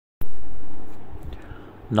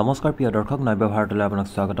নমস্কাৰ প্ৰিয় দৰ্শক নাব্য ভাৰতলৈ আপোনাক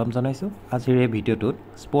স্বাগতম জনাইছো। আজিৰ এই ভিডিঅ'টোত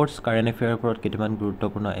স্পৰ্টছ কাৰেণ্ট এফেয়াৰৰ ওপৰত কেইটামান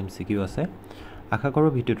গুৰুত্বপূৰ্ণ MCQ আছে। আশা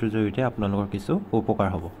কৰোঁ ভিডিঅ'টোৰ জৰিয়তে আপোনালোকৰ কিছু উপকাৰ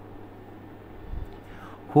হ'ব।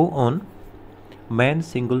 Who won men's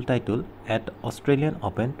single title at Australian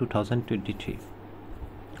Open 2023?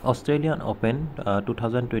 Australian Open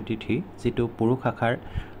 2023 যেটো পুৰুষ শাখাৰ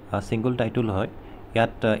সিঙ্গল টাইটল হয়,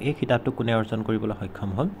 ইয়াত এই খিতাপটো কোনে অৰ্জন কৰিবলৈ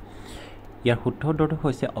সক্ষম হ'ল? ইয়াৰ শুদ্ধ উত্তৰটো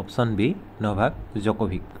হৈছে option B, Novak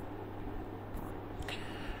জকোভিক।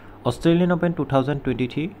 Australian open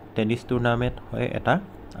 2023 tennis tournament হয় এটা,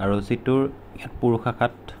 আৰু যিটোৰ ইয়াত পুৰুষ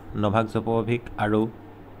শাখাত নভাক জকোভিক আৰু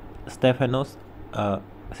ষ্টেফানছ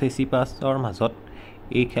চিচিপাছৰ মাজত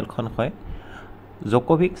এই খেলখন হয়।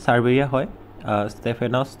 জকোভিক সাৰ্বিয়া হয়,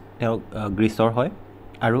 ষ্টেফানছ তেওঁ গ্ৰীচৰ হয়,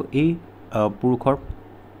 আৰু এই পুৰুষৰ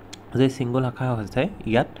যে সিঙ্গল শাখা হৈছে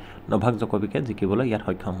ইয়াত নভাক জকোভিকে জিকিবলৈ ইয়াত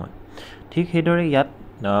সক্ষম হয়। ঠিক সেইদৰে ইয়াত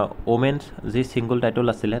ওমেন্স যি সিঙ্গল টাইটল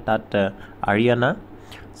আছিলে তাত আৰিয়ানা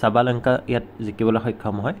সাবালেংকা ইয়াত জিকিবলৈ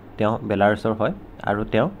সক্ষম হয়। তেওঁ বেলাৰুছৰ হয় আৰু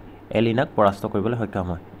তেওঁ এলিনাক পৰাস্ত কৰিবলৈ সক্ষম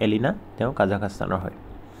হয়। এলিনা তেওঁ কাজাখস্তানৰ হয়।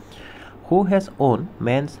 Who has won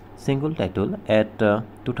men's single title at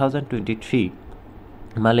 2023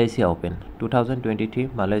 Malaysia Open? 2023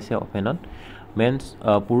 Malaysia Openত men's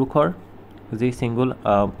পুৰুষৰ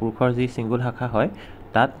যি সিঙ্গল শাখা হয়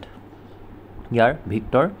তাত ইয়াৰ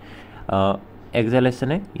ভিক্টৰ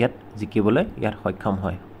এক্সেলেছনে ইয়াত জিকিবলৈ ইয়াত সক্ষম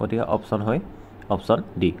হয়। গতিকে অপচন হয় অপচন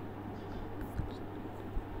ডি।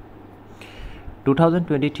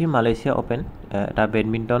 2023 মালয়েছিয়া ওপেন এটা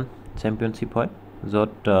বেডমিণ্টন চেম্পিয়নশ্বিপ হয়,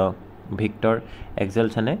 য'ত ভিক্টৰ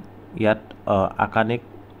এক্সেলছনে ইয়াত আকানেক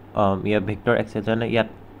ভিক্টৰ এক্সেলছনে ইয়াত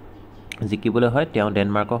জিকিবলৈ হয়। তেওঁ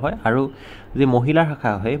ডেনমাৰ্কৰ হয়, আৰু যি মহিলাৰ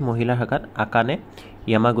শাখা হয় মহিলাৰ শাখাত আকানে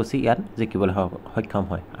ইয়ামাগুচি ইয়াত জিকিবলৈ সক্ষম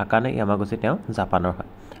হয়। আকানে ইয়ামাগুচি তেওঁ জাপানৰ হয়,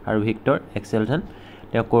 আৰু ভিক্টৰ এক্সেলছন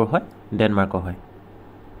তেওঁ ক'ৰ হয়? ডেনমাৰ্কৰ হয়।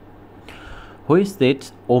 Which state's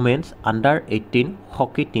women's under-18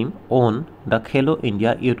 hockey team won the Khelo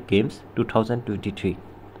India Youth Games 2023?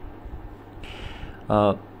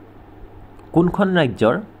 কোনখন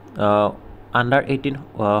ৰাজ্যৰ under-18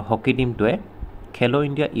 হকি টিমটোৱে খেলো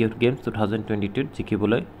ইণ্ডিয়া ইউথ গেমছ 2022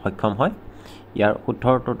 জিকিবলৈ সক্ষম হয়? ইয়াৰ শুদ্ধ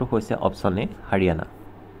উত্তৰটো হৈছে option A, Haryana.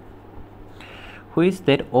 Which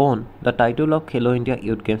state won the title of Khelo India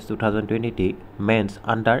Youth Games 2020 men's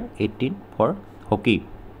under-18 for hockey?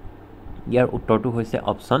 ইয়াৰ উত্তৰটো হৈছে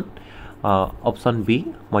অপচন বি,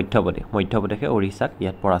 মধ্যপ্ৰদেশ। মধ্যপ্ৰদেশে ওড়িশাক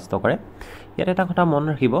ইয়াত পৰাস্ত কৰে। ইয়াত এটা কথা মন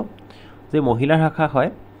ৰাখিব যে মহিলাৰ শাখা হয়,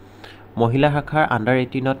 মহিলা শাখাৰ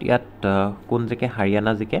under-18ত ইয়াত কোন জিকে?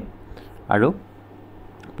 হাৰিয়ানা জিকে, আৰু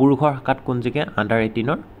পুৰুষৰ শাখাত কোন জিকে?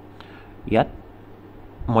 under-18ৰ ইয়াত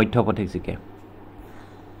মধ্যপ্ৰদেশ জিকে।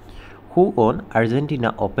 Who won Argentina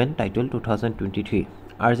Open title 2023?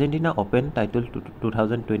 Argentina Open title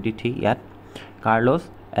 2023 ইয়াত কাৰ্লোছ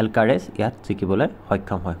এলকাৰেজ ইয়াত জিকিবলৈ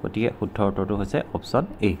সক্ষম হয়। গতিকে শুদ্ধ উত্তৰটো হৈছে অপচন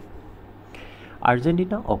এ।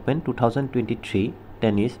 আৰ্জেণ্টিনা ওপেন 2023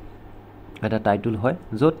 টেনিছ এটা টাইটল হয়,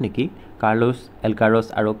 য'ত নেকি কাৰ্লোছ এলকাৰছ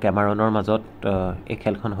আৰু কেমাৰণৰ মাজত এই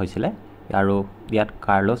খেলখন হৈছিলে, আৰু ইয়াত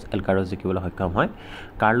কাৰ্লোছ এলকাৰছ জিকিবলৈ সক্ষম হয়।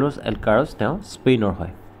 কাৰ্লোছ এলকাৰছ তেওঁ স্পেইনৰ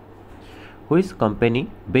হয়। Which company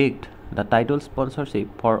begged the title sponsorship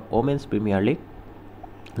for Women's Premier League?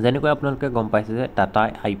 যেনেকৈ আপোনালোকে গম পাইছে যে টাটা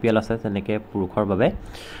IPL আছে, যেনেকৈ পুৰুষৰ বাবে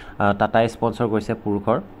টাটাই স্পন্সৰ কৰিছে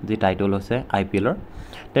পুৰুষৰ যি টাইটল হৈছে IPLৰ,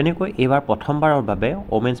 তেনেকৈ এইবাৰ প্ৰথমবাৰৰ বাবে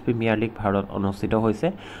ওমেন্স প্ৰিমিয়াৰ লীগ ভাৰতত অনুষ্ঠিত হৈছে,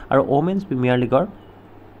 আৰু ওমেন্স প্ৰিমিয়াৰ লীগৰ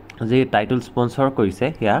যি টাইটল স্পন্সৰ কৰিছে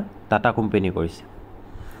সেয়া টাটা কোম্পানী কৰিছে।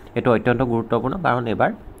 এইটো অত্যন্ত গুৰুত্বপূৰ্ণ, কাৰণ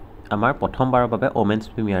এইবাৰ আমাৰ প্ৰথমবাৰৰ বাবে ওমেন্স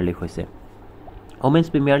প্ৰিমিয়াৰ লীগ হৈছে। ওমেন্স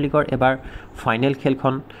প্ৰিমিয়াৰ লীগৰ এবাৰ ফাইনেল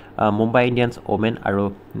খেলখন মুম্বাই ইণ্ডিয়ানছ ওমেন আৰু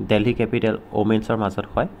দিল্লী কেপিটেল ওমেন্সৰ মাজত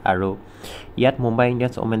হয়, আৰু ইয়াত মুম্বাই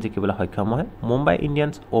ইণ্ডিয়ানছ ওমেন জিকিবলৈ সক্ষম হয়। মুম্বাই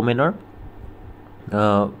ইণ্ডিয়ানছ ওমেনৰ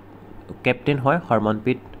কেপ্টেইন হয়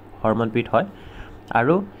হৰমনপ্ৰীত হয়,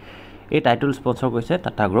 আৰু এই টাইটল স্পন্সৰ কৰিছে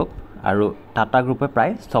টাটা গ্ৰুপ, আৰু টাটা গ্ৰুপে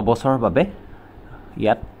প্ৰায় 6 বছৰৰ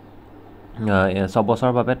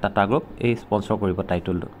বাবে টাটা গ্ৰুপ এই স্পন্সৰ কৰিব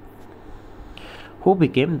টাইটলটো। Who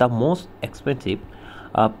became the most expensive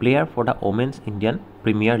player for the Women's Indian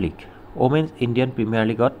Premier League? Women's Indian Premier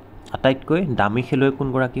Leagueত আটাইতকৈ দামী খেলুৱৈ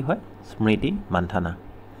কোনগৰাকী হয়? স্মৃতি মান্ধানা।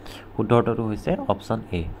 শুদ্ধ উত্তৰটো হৈছে অপচন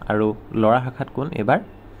এ। আৰু ল'ৰা শাখাত কোন? এইবাৰ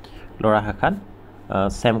ল'ৰা শাখাত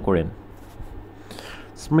ছেম কোৰেন।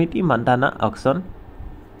 স্মৃতি মান্ধানা অকশ্যন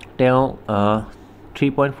তেওঁ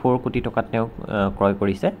 3.4 কোটি টকাত তেওঁ ক্ৰয়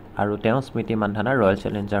কৰিছে, আৰু তেওঁ স্মৃতি মান্ধানা ৰয়েল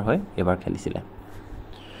চেলেঞ্জাৰ হৈ এইবাৰ খেলিছিলে।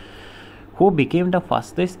 Who became the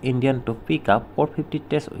fastest Indian to pick up 450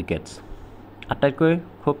 test wickets? আটাইতকৈ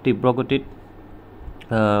খুব তীব্ৰ গতিত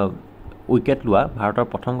উইকেট লোৱা ভাৰতৰ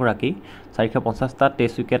প্ৰথমগৰাকী 450টা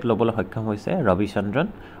টেষ্ট উইকেট ল'বলৈ সক্ষম হৈছে ৰবিচন্দ্ৰন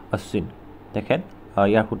অশ্বিন তেখেত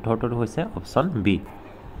ইয়াৰ শুদ্ধ উত্তৰটো হৈছে option B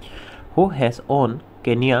who has on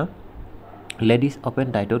Kenya ladies open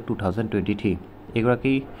title 2023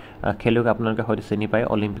 এগৰাকী খেলুৱৈক আপোনালোকে হয়তো চিনি পায়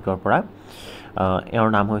অলিম্পিকৰ পৰা এওঁৰ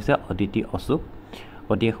নাম হৈছে অদিতি অশোক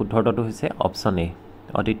গতিকে শুদ্ধ উত্তৰটো হৈছে option A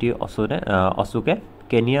Aditi অশোকে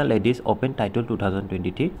Kenya ladies open title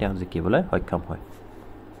 2023 তেওঁ জিকিবলৈ সক্ষম হয়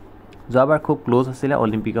যোৱাবাৰ খুব ক্লোজ আছিলে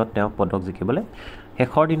অলিম্পিকত তেওঁ পদক জিকিবলৈ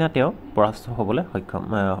শেষৰ দিনা তেওঁ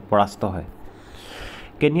পৰাস্ত হয়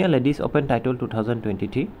কেনিয়া লেডিজ অপেন টাইটল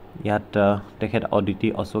 2023 ইয়াত তেখেত অদিতি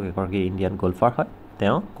অশোক এগৰাকী ইণ্ডিয়ান গল্ফাৰ হয়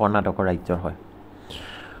তেওঁ কৰ্ণাটকৰ ৰাজ্যৰ হয়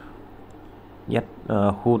ইয়াত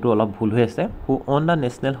হুটো অলপ ভুল হৈ আছে হু on the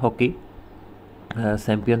national hockey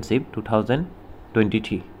championship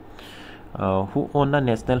 2023 who on the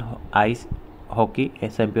national ice hockey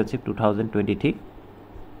championship 2023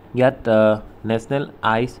 ইয়াত নেশ্যনেল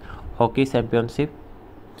আইচ হকি চেম্পিয়নশ্বিপ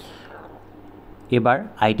এবাৰ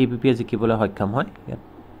ITBPয়ে জিকিবলৈ সক্ষম হয় ইয়াত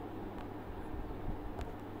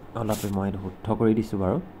অলপ মই শুদ্ধ কৰি দিছোঁ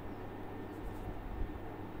বাৰু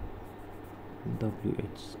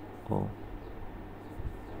WHO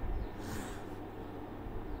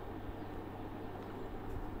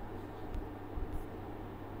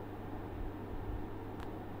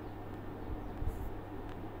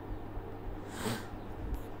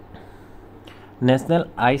national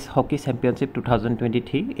ice hockey championship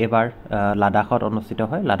 2023 এবাৰ লাডাখত অনুষ্ঠিত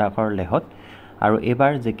হয় লাডাখৰ লেহত আৰু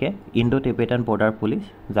এবাৰ জিকে ইণ্ডো টিবেটান বৰ্ডাৰ পুলিচ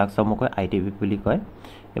যাক চমুকৈ ITBP বুলি কয়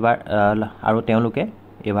এবাৰ আৰু তেওঁলোকে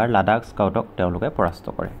এবাৰ লাডাখ স্কাউটক তেওঁলোকে পৰাস্ত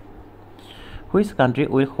কৰে which country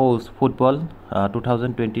will host football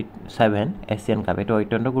 2027 Asian cup এইটো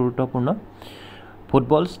অত্যন্ত গুৰুত্বপূৰ্ণ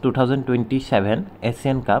ফুটবল 2027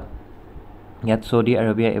 এছিয়ান কাপ ইয়াত সৌদি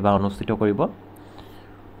আৰবিয়া এবাৰ অনুষ্ঠিত কৰিব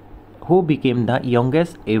who became the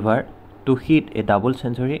youngest ever to hit a double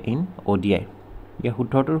century in ODI ইয়াৰ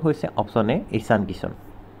শুদ্ধটোৰ হৈছে অপশ্যন এ ঈশান কিষণ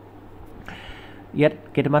ইয়াত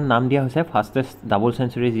কেইটামান নাম দিয়া হৈছে ফাষ্টেষ্ট ডাবল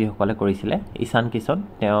চেঞ্চুৰী যিসকলে কৰিছিলে ঈশান কিষণ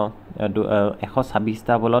তেওঁ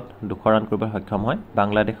 126টা বলত 200 ৰান কৰিবলৈ সক্ষম হয়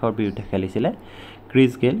বাংলাদেশৰ বিৰুদ্ধে খেলিছিলে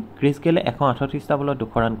ক্ৰিছ গেলে 138টা বলত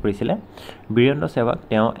 200 ৰান কৰিছিলে বীৰেন্দ্ৰ সেহৱাগ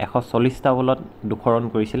তেওঁ 140টা বলত 200 ৰান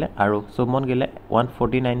কৰিছিলে আৰু শুভমন গিলে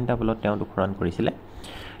 149টা বলত তেওঁ 200 ৰান কৰিছিলে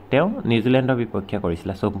তেওঁ নিউজিলেণ্ডৰ বিপক্ষে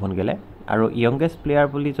কৰিছিলে শুভমন গিলে আৰু ইয়ংগেষ্ট প্লেয়াৰ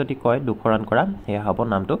বুলি যদি কয় 200 ৰান কৰা হেয়া হ'ব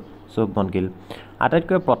নামটো শুভমন গিল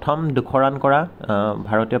আটাইতকৈ প্ৰথম 200 ৰান কৰা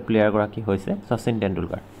ভাৰতীয় প্লেয়াৰ গৰাকী হৈছে শচীন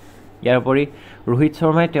তেণ্ডুলকাৰ ইয়াৰ উপৰি ৰোহিত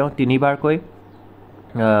শৰ্মাই তেওঁ তিনিবাৰকৈ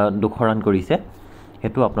 200 ৰান কৰিছে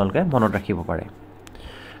হেতু আপোনালোকে মনত ৰাখিব পাৰে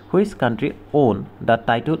which country won the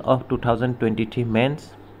title of 2023 men's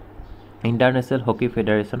international hockey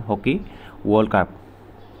federation hockey world cup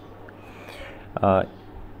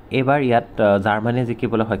এবাৰ ইয়াত জাৰ্মানীয়ে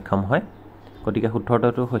জিকিবলৈ সক্ষম হয় গতিকে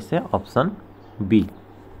শুদ্ধটো হৈছে option B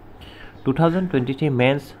 2023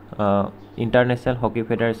 men's international hockey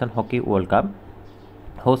federation hockey world cup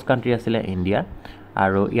host country আছিলে ইণ্ডিয়া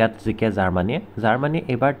আৰু ইয়াত জিকে জাৰ্মানীয়ে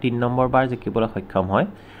এবাৰ 3 নম্বৰ বাৰ জিকিবলৈ সক্ষম হয়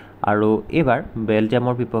আৰু এবাৰ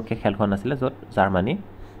বেলজিয়ামৰ বিপক্ষে খেলখন আছিলে য'ত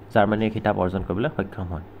জাৰ্মানীয়ে খিতাপ অৰ্জন কৰিবলৈ সক্ষম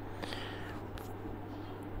হয়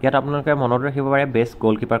ইয়াত আপোনালোকে মনত ৰাখিব পাৰে বেষ্ট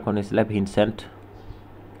গ'লকিপাৰখন হৈছিলে ভিনচেণ্ট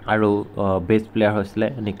আৰু বেষ্ট প্লেয়াৰ হৈছিলে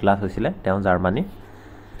নিকলাছ হৈছিলে তেওঁ Germany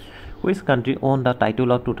which country won the title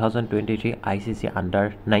of 2023 ICC under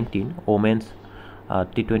 19 women's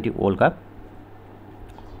T20 world cup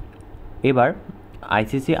এইবাৰ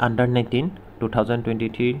ICC আণ্ডাৰ 19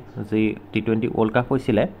 2023 যি T20 ৱৰ্ল্ড কাপ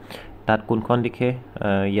হৈছিলে তাত কোনখন দেশে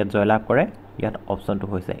ইয়াত জয়লাভ কৰে ইয়াত অপশ্যনটো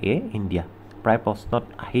হৈছে এ ইণ্ডিয়া প্ৰায় প্ৰশ্নত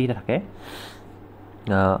আহি থাকে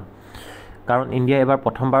কাৰণ ইণ্ডিয়া এবাৰ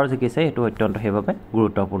প্ৰথমবাৰ জিকিছে এইটো অত্যন্ত সেইভাৱে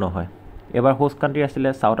গুৰুত্বপূৰ্ণ হয় এবাৰ হোষ্ট কাণ্ট্ৰি আছিলে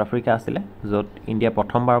সাউথ আফ্ৰিকা আছিলে য'ত ইণ্ডিয়া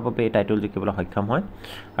প্ৰথমবাৰৰ বাবে এই টাইটল জিকিবলৈ সক্ষম হয়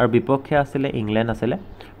আৰু বিপক্ষে আছিলে ইংলেণ্ড আছিলে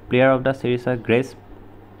প্লেয়াৰ অফ দ্য সিৰিজ হয় গ্ৰেছ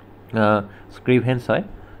স্ক্ৰিভেন্স হয়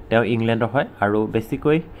তেওঁ ইংলেণ্ডৰ হয় আৰু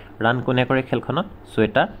বেছিকৈ ৰান কোনে কৰে খেলখনত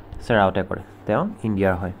শ্বেতা চেৰাওতে কৰে তেওঁ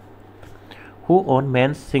ইণ্ডিয়াৰ হয় হু on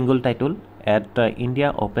men's single title at India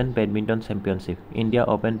open badminton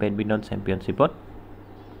চেম্পিয়নশ্বিপত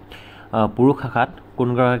পুৰুষ শাখাত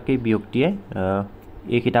কোনগৰাকী ব্যক্তিয়ে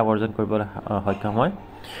এই খিতাপ অৰ্জন কৰিবলৈ সক্ষম হয়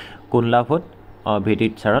কুনলাভুত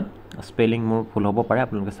ভেদিত চাৰণ স্পেলিং মোৰ ভুল হ'ব পাৰে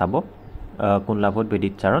আপোনালোকে চাব কুনলাভুত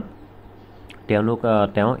ভেদিত চাৰণ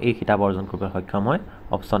তেওঁ এই খিতাপ অৰ্জন কৰিবলৈ সক্ষম হয়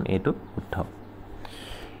অপশ্যন এটো শুদ্ধ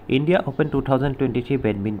ইণ্ডিয়া অ'পেন 2023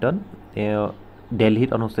 বেডমিণ্টন দিল্লীত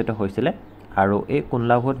অনুষ্ঠিত হৈছিলে আৰু এই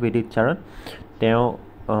কুনলাভুত ভেদিত চাৰণ তেওঁ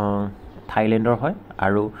থাইলেণ্ডৰ হয়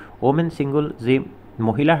আৰু ওমেন ছিংগল যি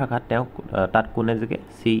মহিলাৰ শাখাত তেওঁ তাত কোনে জিকে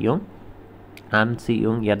চি ইয়ং আন চি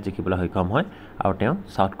ইউং ইয়াত জিকিবলৈ সক্ষম হয় আৰু তেওঁ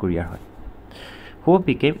সাউথ কোৰিয়াৰ হয় who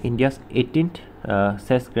became India's 18th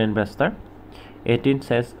chess grandmaster 18th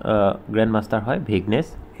chess grandmaster হয় Vignesh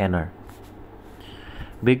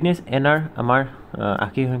Enar আমাৰ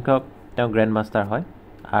 80 সংখ্যক তেওঁ গ্ৰ্যান্ডমাষ্টাৰ হয়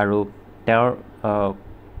আৰু তেওঁৰ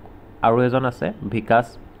আৰু এজন আছে বিকাশ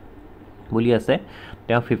বুলি আছে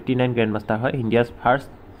তেওঁ 59 গ্ৰ্যান্ডমাষ্টাৰ হয় ইণ্ডিয়াছ ফাৰ্ষ্ট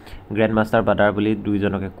গ্ৰ্যান্ডমাষ্টাৰ ব্ৰাদাৰ বুলি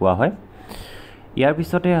দুইজনকে কোৱা হয় ইয়াৰ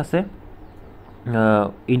পিছতে আছে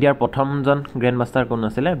ইণ্ডিয়াৰ প্ৰথমজন গ্ৰ্যান্ডমাষ্টাৰ কোন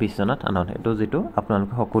আছিল বিশ্বনাথ আনন্দ এটো যেটো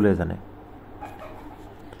আপোনালোকে সকলোৱে জানে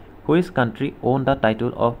Which country owned the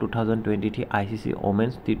title of 2023 ICC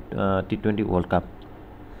Women's T20 World Cup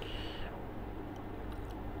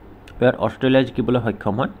ইয়াত অষ্ট্ৰেলিয়া জিকিবলৈ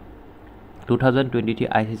সক্ষম হয় 2023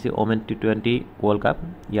 ICC Women's T20 World Cup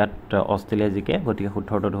ইয়াত অষ্ট্ৰেলিয়া জিকে গতিকে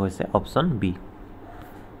শুদ্ধটো হৈছে option B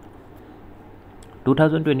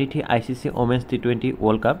 2023 ICC Women's T20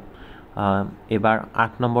 World Cup এবাৰ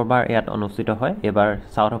 8 নম্বৰ বাৰ ইয়াত অনুষ্ঠিত হয় এবাৰ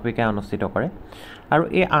সাউথ আফ্ৰিকাই অনুষ্ঠিত কৰে আৰু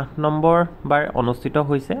এই 8 নম্বৰ বাৰ অনুষ্ঠিত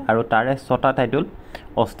হৈছে আৰু তাৰে 6টা টাইটল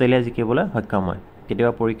অষ্ট্ৰেলিয়া জিকিবলৈ সক্ষম হয়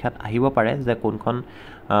কেতিয়াবা পৰীক্ষাত আহিব পাৰে যে কোনখন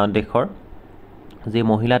দেশৰ যে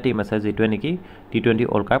মহিলা টিম আছে যেটো নেকি টি20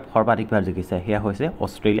 ওয়াৰ্ল্ড কাপ সৰ্বাধিকবাৰ জিকিছে হেয়া হৈছে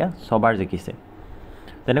অষ্ট্ৰেলিয়া ছবাৰ জিকিছে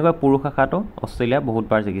তেনেকৈ পুৰুষ শাখাটো অষ্ট্ৰেলিয়া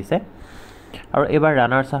বহুতবাৰ জিকিছে আৰু এবাৰ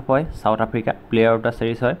ৰানাৰ্ছ আপ হয় south Africa player of the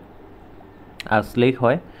সিৰিজ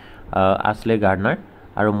হয় আছলে গাৰ্ডনাৰ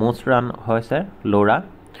আৰু মোষ্ট ৰান হৈছে লৰা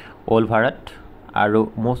অলভাৰত আৰু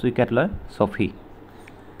মোষ্ট উইকেট লয় Safi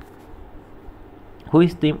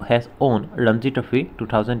Which team has won Ranji Trophy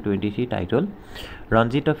 2023 title?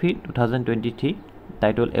 Ranji Trophy 2023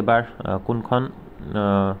 title এবাৰ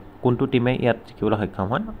কোনটো টিমে ইয়াত জিকিবলৈ সক্ষম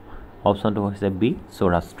হয় অপচনটো হৈছে B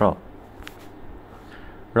Saurashtra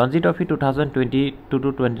Ranji Trophy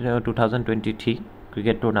 2022-2023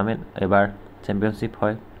 cricket tournament এবাৰ চেম্পিয়নশ্বিপ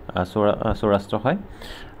হয় সৌৰাষ্ট্ৰ হয়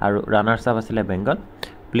আৰু ৰানাৰ্ছ আপ আছিল বেংগল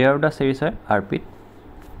প্লেয়াৰ অফ দা সিৰিজ হয় আৰপিট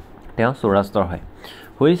তেওঁ সৌৰাষ্ট্ৰ হয়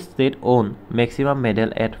Which state own maximum medal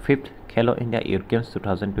at 5th Khelo India Youth Games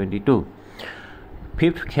 2022?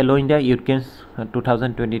 5th Khelo India Youth Games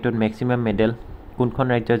 2022 maximum medal কোনখন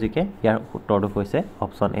ৰাজ্য জিকে ইয়াৰ উত্তৰটো হৈছে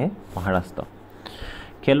অপচন এ Maharashtra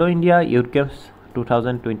Khelo India Youth Games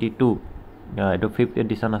 2022 এটো 5th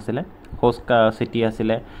এডিশন আছিল হোষ্ট সিটি আছিল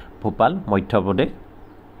ভোপাল মধ্য প্ৰদেশ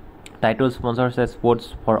টাইটল স্পন্সৰ আছে স্পৰ্টছ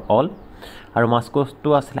ফৰ অল আৰু মাস্কোটো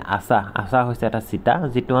আছিল আশা হৈছে এটা চিটা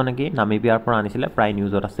যেটো নেকি নামিবিয়াৰ পৰা আনিছিলে প্ৰায়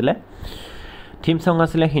নিউজত আছিলে থিম সং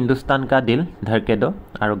আছিলে হিন্দুস্তান কা দিল ধৰকেদো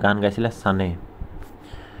আৰু গান গাইছিলে সানে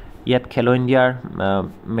ইয়াত খেলো ইণ্ডিয়াৰ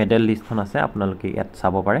মেডেল লিষ্টখন আছে আপোনালোকে ইয়াত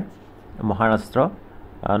চাব পাৰে মহাৰাষ্ট্ৰ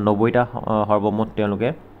 90টা সৰ্বমুঠ তেওঁলোকে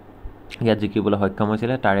ইয়াত জিকিবলৈ সক্ষম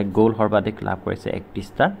হৈছিল তাৰে গোল সৰ্বাধিক লাভ কৰিছে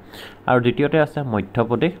 31টা আৰু দ্বিতীয়তে আছে মধ্য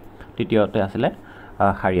প্ৰদেশ তৃতীয়তে আছিল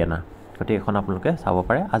হাৰিয়ানা গতি এখন আপোনালোকে চাব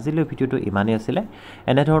পাৰে আজিলৈ ভিডিওটো ইমানেই আছিল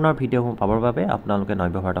এনে ধৰণৰ ভিডিও পাবৰ বাবে আপোনালোকে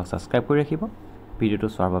নব্য ভাৰতক সাবস্ক্ৰাইব কৰি ৰাখিব ভিডিওটো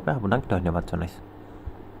চোৱাৰ বাবে আপোনাক ধন্যবাদ জনাইছো